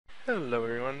Hello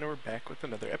everyone, we're back with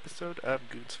another episode of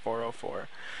Guude's 404.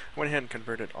 I went ahead and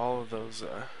converted all of those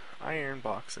iron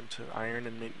blocks into iron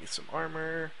and made me some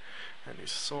armor, a new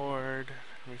sword.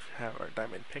 We have our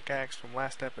diamond pickaxe from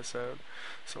last episode,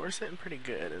 so we're sitting pretty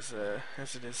good as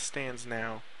it stands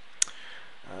now.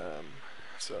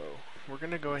 So we're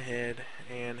gonna go ahead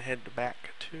and head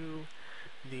back to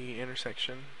the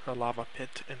intersection, the lava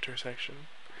pit intersection,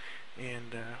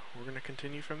 and we're gonna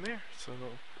continue from there. So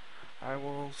I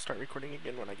will start recording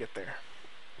again when I get there.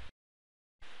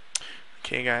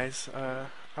 Okay guys,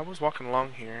 I was walking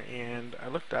along here and I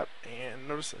looked up and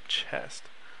noticed a chest.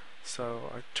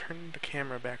 So I turned the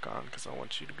camera back on because I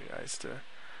want you guys to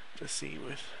see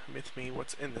with me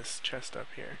what's in this chest up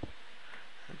here.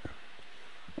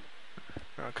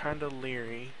 Now I'm kind of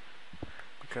leery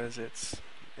because it's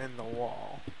in the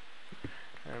wall.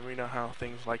 And we know how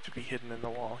things like to be hidden in the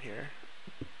wall here.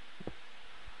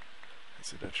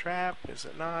 Is it a trap? Is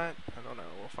it not? I don't know.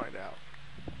 We'll find out.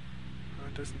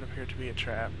 It doesn't appear to be a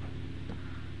trap.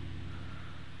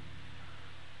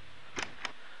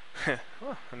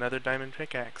 Oh, another diamond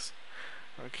pickaxe.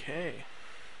 Okay.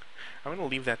 I'm going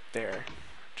to leave that there,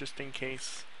 just in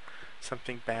case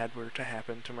something bad were to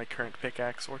happen to my current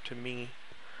pickaxe or to me,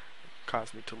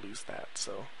 cause me to lose that.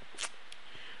 So,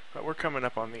 but we're coming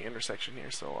up on the intersection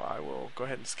here, so I will go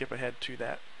ahead and skip ahead to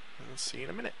that. And see you in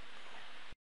a minute.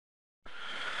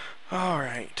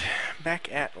 Alright, back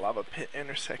at lava pit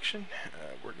intersection.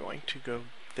 We're going to go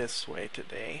this way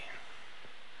today.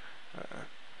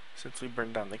 Since we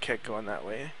burned down the keg going that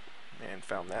way and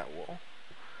found that wool.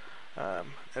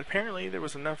 Apparently there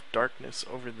was enough darkness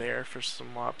over there for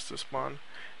some mobs to spawn,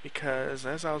 because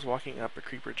as I was walking up, a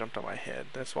creeper jumped on my head.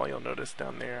 That's why you'll notice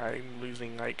down there I'm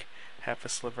losing like half a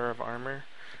sliver of armor.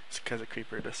 It's because a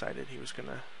creeper decided he was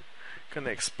gonna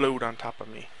explode on top of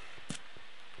me.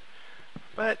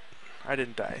 But I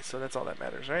didn't die, so that's all that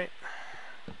matters, right?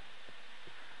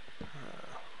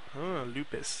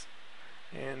 Lupis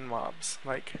and mobs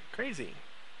like crazy.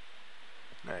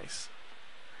 Nice.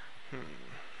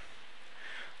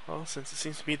 Well, since it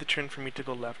seems to be the trend for me to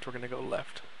go left, we're gonna go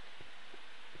left.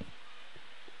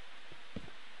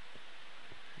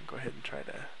 Go ahead and try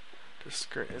to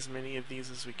skirt as many of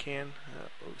these as we can.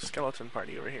 Skeleton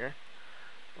party over here.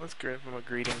 Let's give them a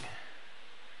greeting.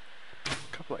 A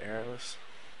couple of arrows.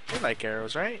 They like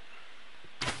arrows, right?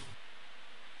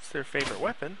 It's their favorite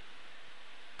weapon.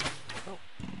 Oh.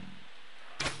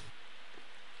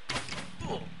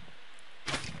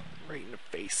 Right in the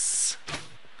face.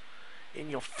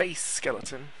 In your face,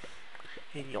 skeleton.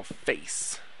 In your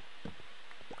face.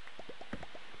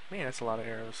 Man, that's a lot of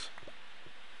arrows.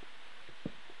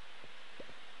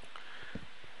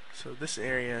 So this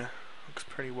area looks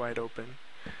pretty wide open.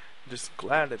 I'm just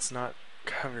glad it's not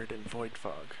covered in void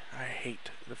fog. I hate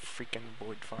the freaking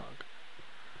void fog.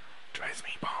 Drives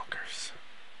me bonkers.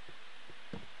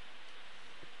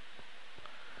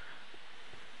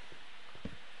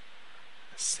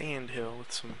 A sand hill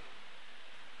with some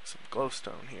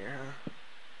glowstone here, huh?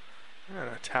 And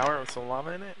a tower with some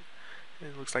lava in it.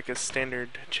 It looks like a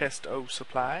standard chest of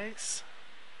supplies.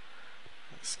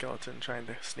 A skeleton trying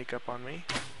to sneak up on me.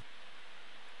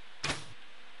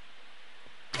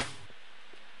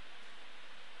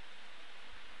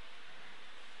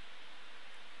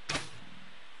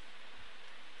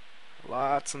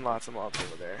 Lots and lots of mobs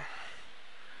over there.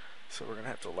 So we're gonna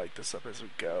have to light this up as we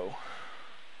go.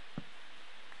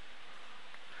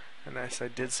 And nice, I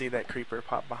did see that creeper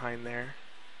pop behind there.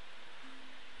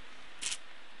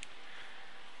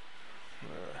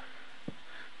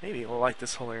 Maybe we'll light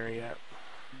this whole area up.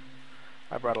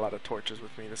 I brought a lot of torches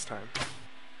with me this time.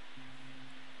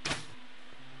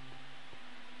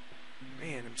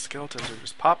 Man, them skeletons are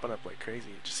just popping up like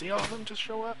crazy. Did you see all of them just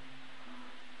show up?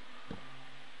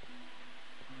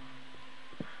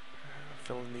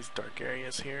 Filling these dark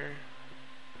areas here.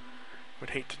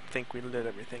 Would hate to think we lit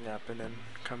everything up and then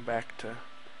come back to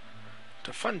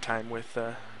fun time with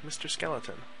Mr.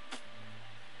 Skeleton.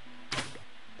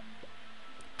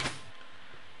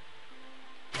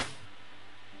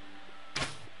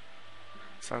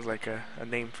 Sounds like a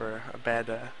name for a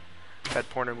bad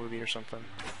porno movie or something.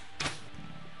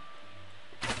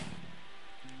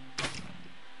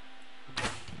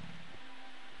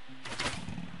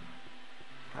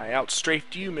 I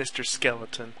outstrafed you, Mr.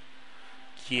 Skeleton.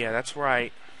 Yeah, that's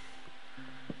right.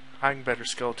 I'm a better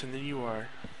skeleton than you are.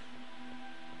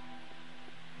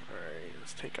 Alright,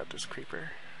 let's take out this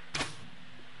creeper.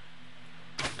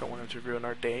 Don't want him to ruin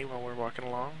our day while we're walking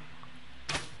along.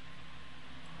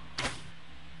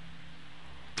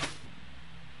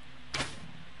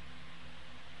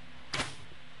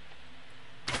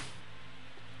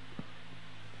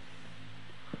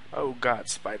 Oh god,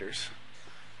 spiders.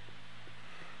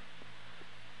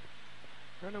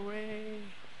 Run away.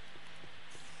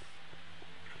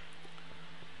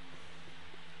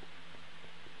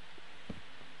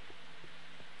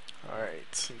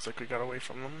 Alright, seems like we got away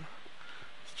from them.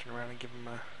 Let's turn around and give them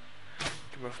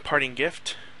a parting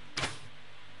gift.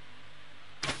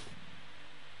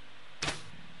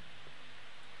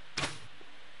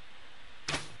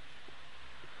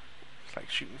 It's like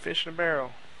shooting fish in a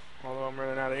barrel. Although I'm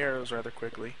running out of arrows rather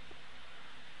quickly.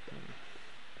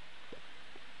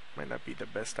 Might not be the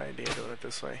best idea doing it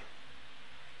this way.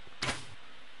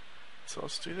 So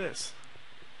let's do this.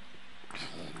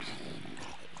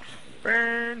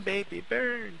 Burn, baby,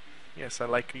 burn! Yes, I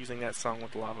like using that song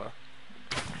with lava.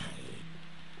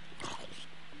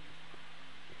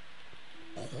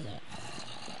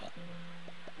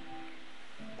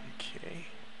 Okay.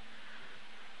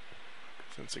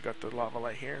 Since we got the lava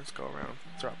light here, let's go around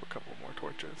and drop a couple more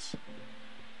torches.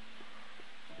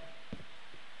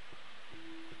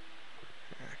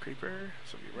 Creeper,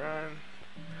 so we run.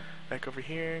 Back over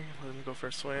here, let him go for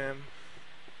a swim.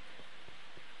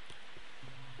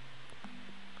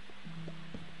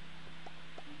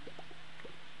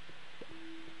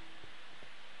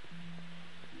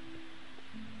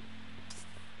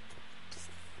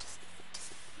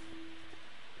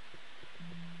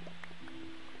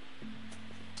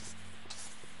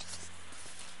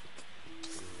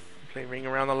 Play Ring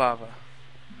Around the Lava.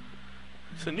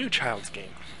 It's a new child's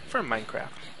game from Minecraft.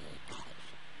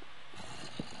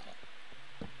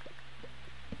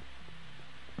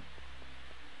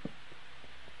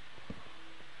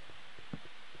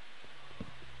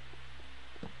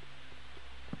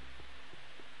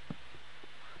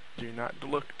 Do not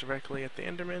look directly at the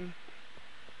Enderman.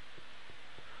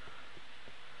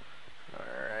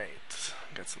 Alright,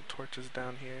 got some torches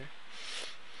down here.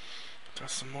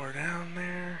 Toss some more down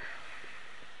there.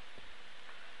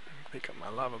 Pick up my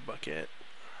lava bucket.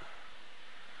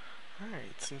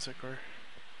 Alright, seems like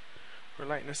we're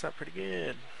lighting this up pretty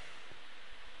good.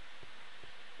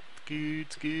 It's good,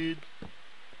 it's good.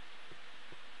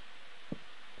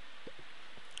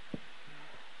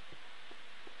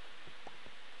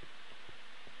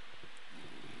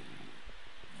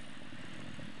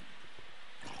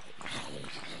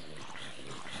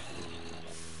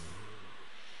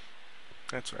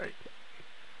 That's right.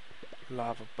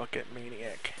 Lava bucket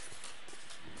maniac.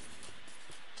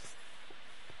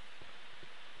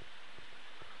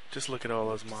 Just look at all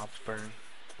those mobs burn.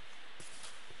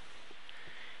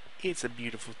 It's a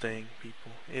beautiful thing,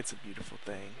 people. It's a beautiful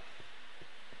thing.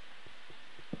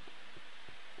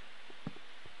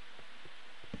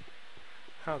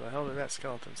 How the hell did that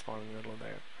skeleton spawn in the middle of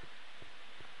that?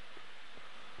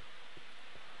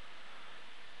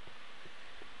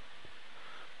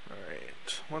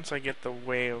 Alright, once I get the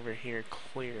way over here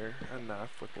clear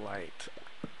enough with light,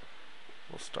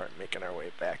 we'll start making our way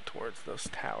back towards this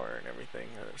tower and everything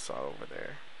that I saw over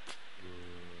there.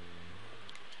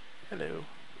 Hello.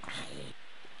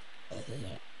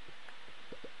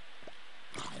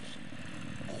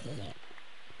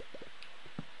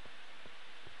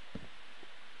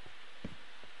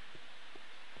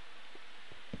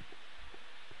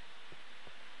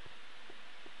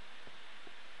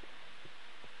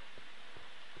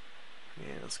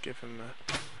 Yeah, let's give him a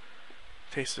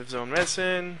taste of his own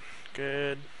medicine.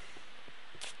 Good.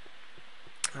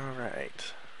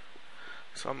 Alright.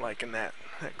 So I'm liking that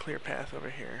clear path over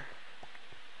here.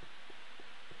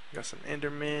 Got some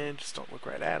Endermen, just don't look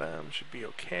right at them. Should be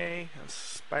okay. There's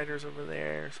spiders over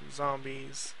there, some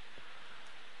zombies.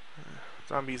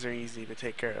 Zombies are easy to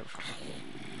take care of.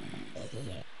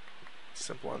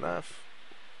 Simple enough.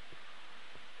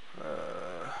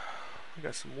 We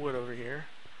got some wood over here.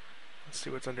 Let's see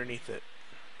what's underneath it.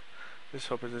 Just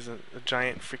hope it isn't a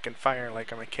giant freaking fire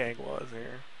like my keg was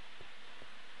here.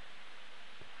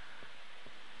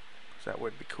 That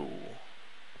would be cool.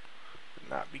 Would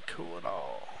not be cool at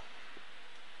all.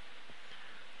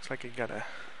 Looks like it got a...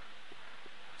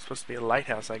 supposed to be a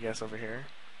lighthouse, I guess, over here.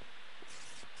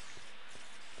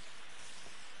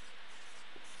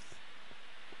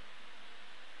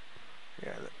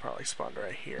 Yeah, that probably spawned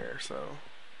right here, so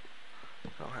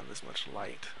I don't have this much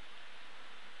light.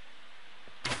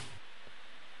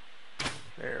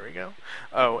 There we go.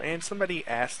 Oh, and somebody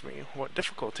asked me what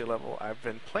difficulty level I've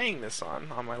been playing this on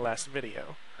my last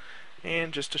video.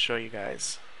 And just to show you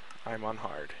guys, I'm on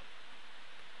hard.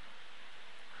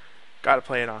 Gotta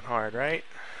play it on hard, right?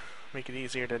 Make it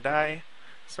easier to die.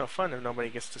 It's no fun if nobody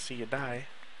gets to see you die.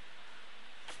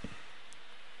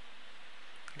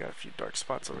 Got a few dark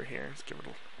spots over here. Let's give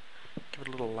it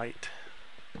a little light.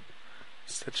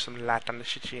 Set some light on the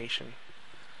situation.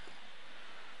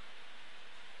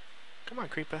 Come on,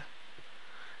 creeper.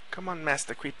 Come on,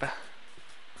 Master Creeper.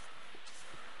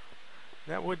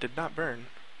 That wood did not burn.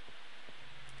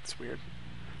 It's weird.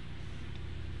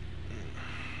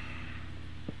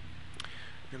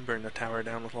 And burn the tower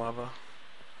down with lava.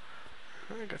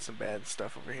 I got some bad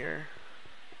stuff over here.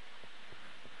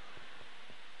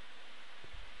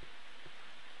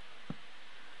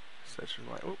 Session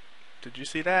light. Oh, did you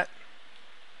see that?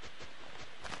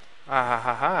 Ah ha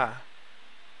ha ha.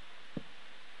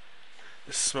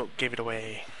 The smoke gave it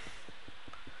away.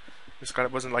 Just glad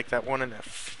it wasn't like that one in the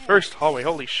first hallway.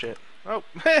 Holy shit. Oh.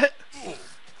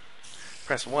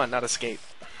 Press 1, not escape.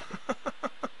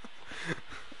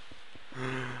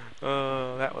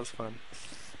 Oh, that was fun.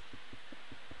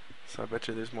 So I bet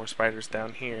you there's more spiders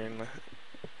down here. And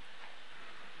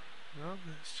well,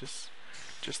 it's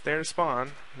just there to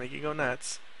spawn. Make you go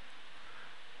nuts.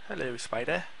 Hello,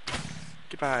 spider.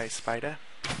 Goodbye, spider.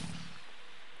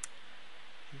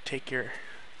 You take your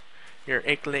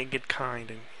eight-legged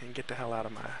kind and get the hell out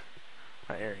of my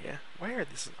area. Where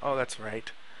this is? Oh, that's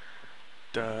right.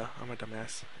 Duh, I'm a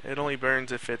dumbass. It only burns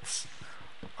if it's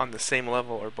on the same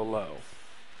level or below.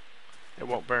 It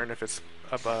won't burn if it's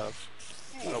above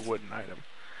a wooden item.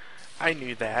 I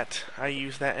knew that. I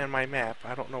used that in my map.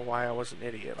 I don't know why I was an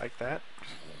idiot like that.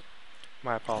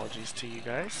 My apologies to you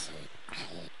guys.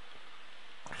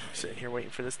 Sitting here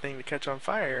waiting for this thing to catch on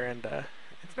fire, and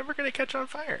it's never going to catch on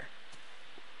fire.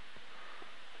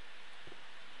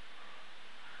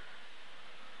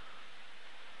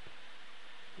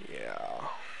 Yeah.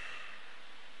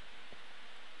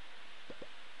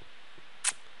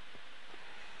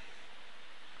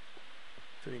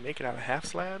 Did he make it out of half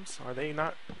slabs? Are they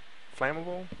not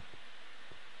flammable?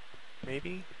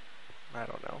 Maybe? I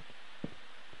don't know.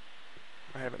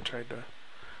 I haven't tried to...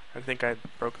 I think I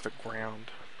broke the ground.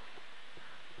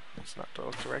 It's not to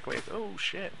look directly at... Oh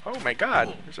shit. Oh my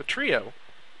god! There's a trio!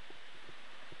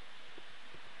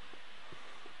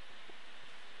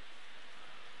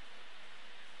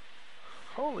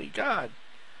 Holy god!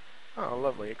 Oh,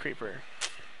 lovely, a creeper.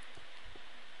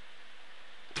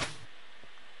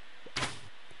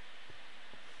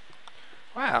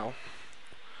 Wow.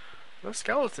 Those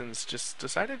skeletons just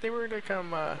decided they were to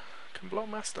come blow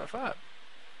my stuff up.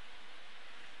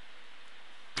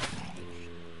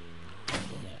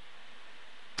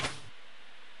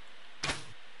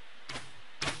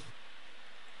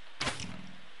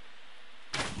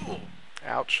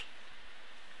 Ouch.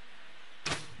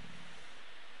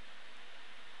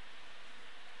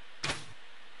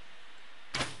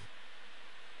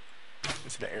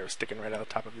 See the arrow sticking right out the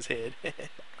top of his head.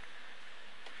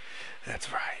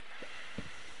 That's right.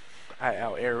 I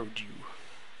out-arrowed you.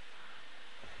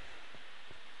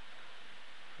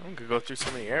 I'm gonna go through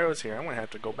so many arrows here, I'm gonna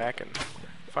have to go back and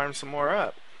farm some more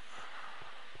up.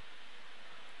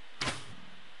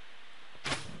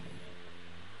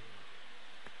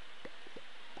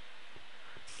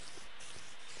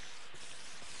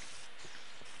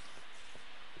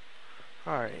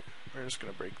 Alright, we're just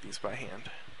gonna break these by hand.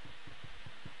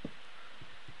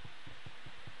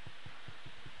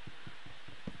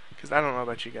 Because I don't know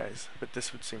about you guys, but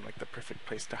this would seem like the perfect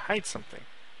place to hide something.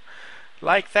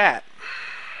 Like that.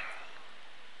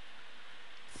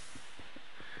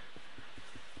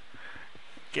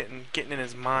 Getting in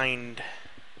his mind.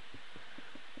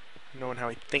 Knowing how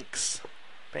he thinks.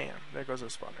 Bam, there goes the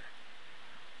spawner.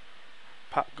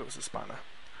 Pop goes the spawner.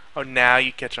 Oh, now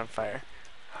you catch on fire.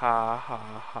 Ha ha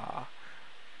ha.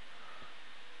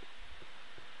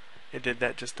 It did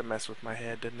that just to mess with my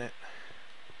head, didn't it?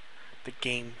 The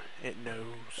game, it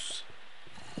knows.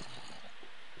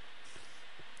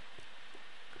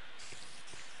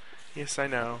 Yes, I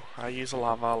know. I use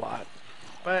lava a lot.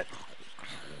 But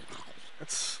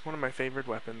it's one of my favorite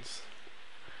weapons.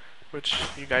 Which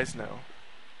you guys know.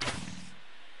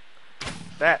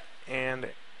 That and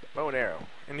bow and arrow.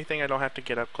 Anything I don't have to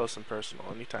get up close and personal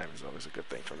anytime is always a good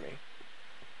thing for me.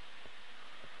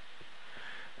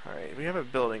 Alright, we have a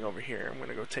building over here. I'm going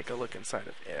to go take a look inside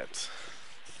of it.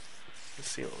 Let's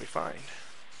see what we find.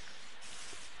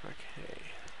 Okay,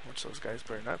 watch those guys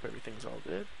burn up. Everything's all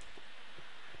good.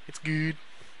 It's good.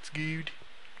 It's good.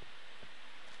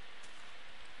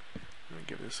 I'm going to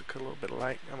give this a little bit of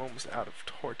light. I'm almost out of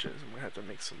torches. I'm going to have to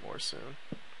make some more soon.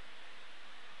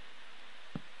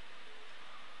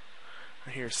 I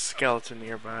hear a skeleton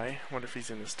nearby. I wonder if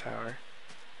he's in this tower.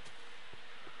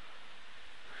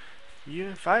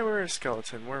 Yeah, if I were a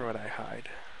skeleton, where would I hide?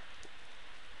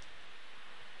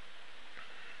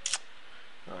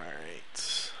 Alright,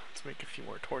 let's make a few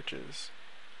more torches.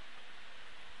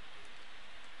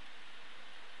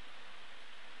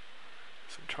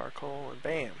 Some charcoal, and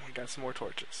bam, we got some more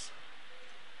torches.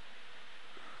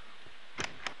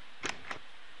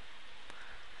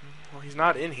 Well, he's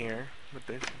not in here, but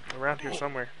they're around here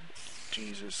somewhere.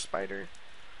 Jesus, spider.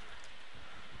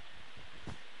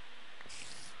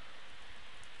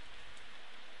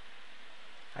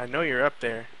 I know you're up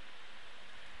there.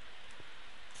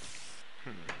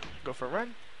 Go for a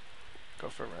run. Go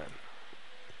for a run.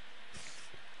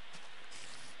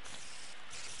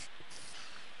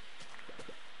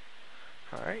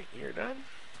 Alright, you're done.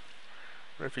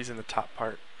 What if he's in the top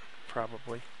part?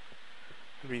 Probably.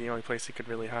 Would be the only place he could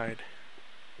really hide.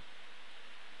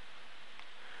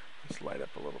 Let's light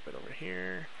up a little bit over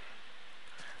here.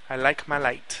 I like my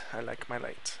light. I like my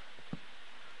light.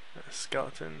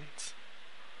 Skeletons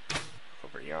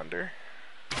over yonder.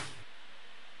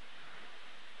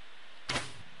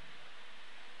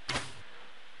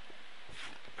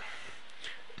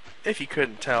 If you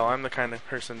couldn't tell, I'm the kind of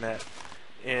person that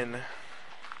in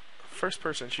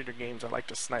first-person shooter games I like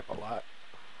to snipe a lot.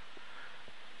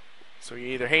 So you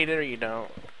either hate it or you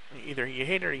don't. Either you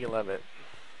hate it or you love it.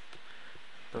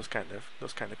 Those kind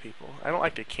of people. I don't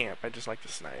like to camp. I just like to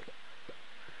snipe.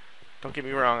 Don't get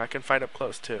me wrong. I can fight up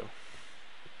close too.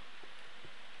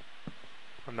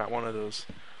 I'm not one of those.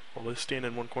 Well, let's stand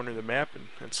in one corner of the map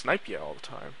and snipe you all the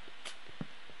time.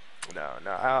 No.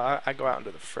 I go out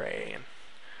into the fray. And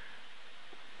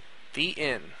the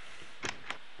inn.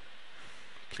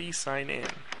 Please sign in.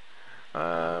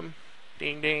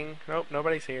 Ding ding. Nope,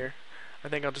 nobody's here. I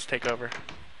think I'll just take over.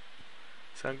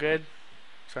 Sound good?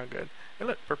 Sound good. Hey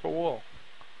look, purple wool.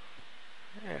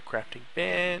 Yeah, crafting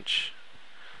bench.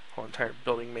 Whole entire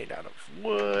building made out of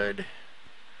wood.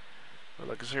 A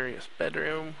luxurious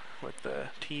bedroom with the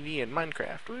TV and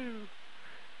Minecraft. Woo!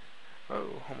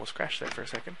 Oh, almost crashed there for a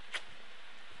second.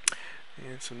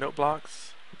 And some note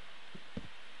blocks.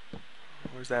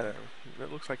 Where's that?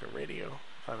 That looks like a radio.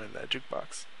 If I'm in that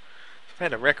jukebox. If I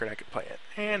had a record, I could play it.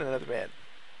 And another bed.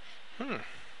 I think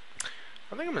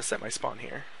I'm going to set my spawn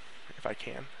here. If I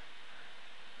can.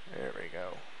 There we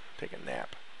go. Take a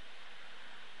nap.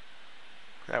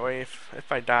 That way,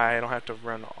 if I die, I don't have to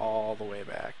run all the way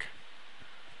back.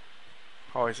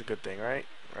 Always a good thing, right?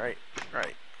 Right.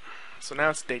 So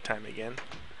now it's daytime again.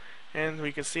 And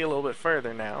we can see a little bit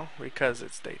further now because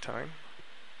it's daytime.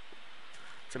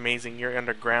 It's amazing. You're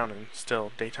underground and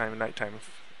still daytime and nighttime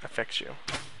affects you.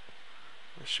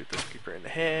 Let's shoot this creeper in the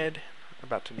head. I'm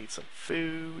about to need some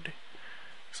food.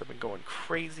 So I've been going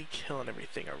crazy, killing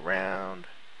everything around.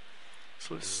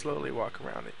 So let's slowly walk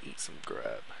around and eat some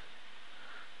grub.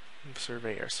 And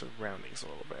survey our surroundings a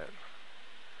little bit.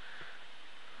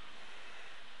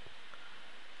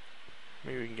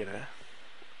 Maybe we can get a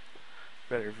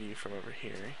better view from over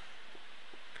here.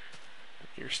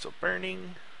 You're still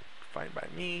burning. Fine by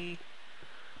me.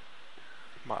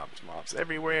 Mobs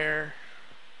everywhere.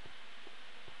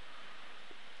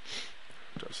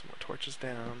 Throw some more torches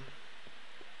down.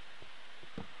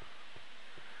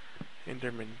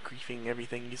 Enderman griefing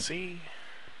everything you see.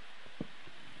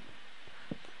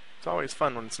 It's always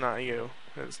fun when it's not you.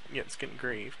 It's getting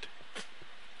grieved.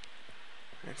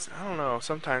 I don't know,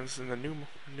 sometimes in the new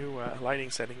lighting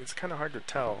setting, it's kind of hard to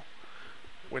tell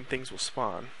when things will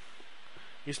spawn.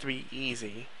 It used to be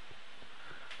easy.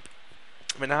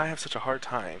 But now I have such a hard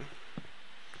time.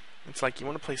 It's like you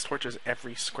want to place torches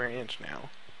every square inch now.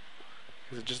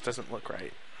 Because it just doesn't look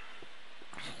right.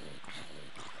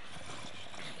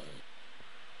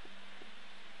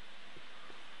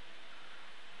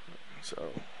 So,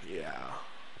 yeah.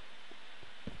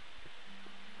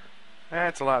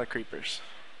 That's a lot of creepers.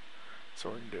 So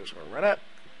what we're going to do is we're going to run up,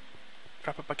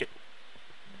 drop a bucket,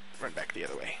 run back the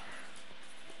other way.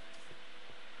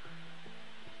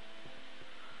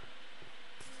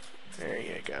 There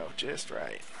you go, just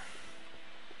right.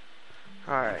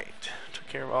 Alright, took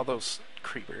care of all those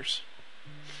creepers.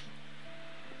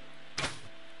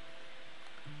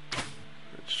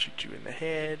 Let's shoot you in the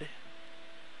head.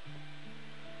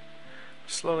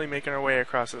 Slowly making our way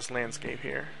across this landscape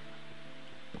here.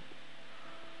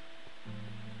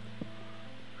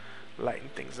 Lighten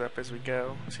things up as we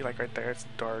go. See, like right there, it's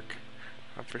dark.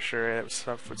 I'm for sure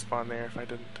stuff would spawn there if I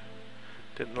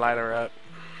didn't light her up.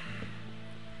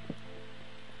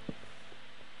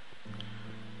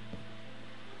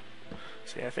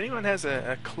 So yeah, if anyone has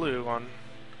a clue on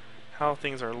how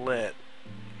things are lit,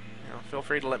 feel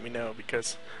free to let me know,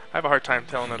 because I have a hard time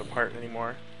telling it apart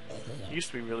anymore. I used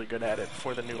to be really good at it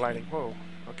before the new lighting. Whoa,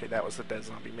 okay, that was the dead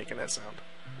zombie making that sound.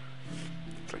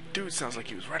 It's like, dude, sounds like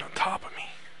he was right on top of me.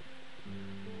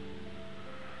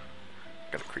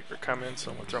 Got a creeper coming,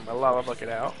 so I'm gonna throw my lava bucket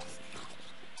out.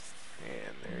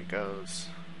 And there he goes.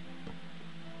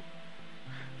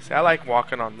 See, I like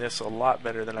walking on this a lot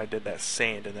better than I did that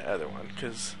sand in the other one,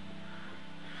 because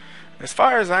As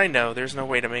far as I know, there's no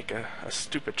way to make a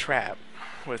stupid trap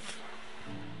with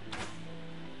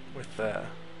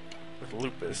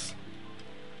Lupis,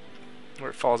 where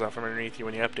it falls out from underneath you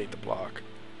when you update the block.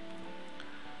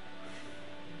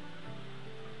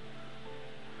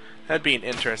 That'd be an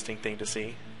interesting thing to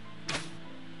see,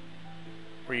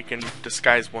 where you can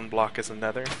disguise one block as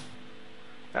another.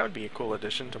 That would be a cool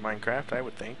addition to Minecraft, I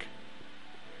would think.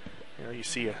 You know, you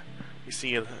see a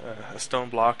stone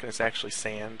block and it's actually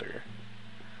sand, or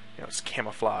you know, it's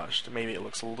camouflaged. Maybe it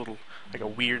looks a little like a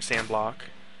weird sand block,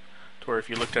 to where if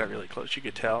you looked at it really close, you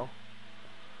could tell.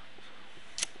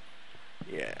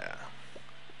 Yeah.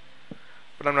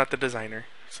 But I'm not the designer,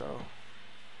 so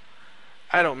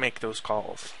I don't make those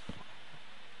calls.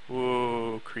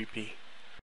 Whoa, creepy.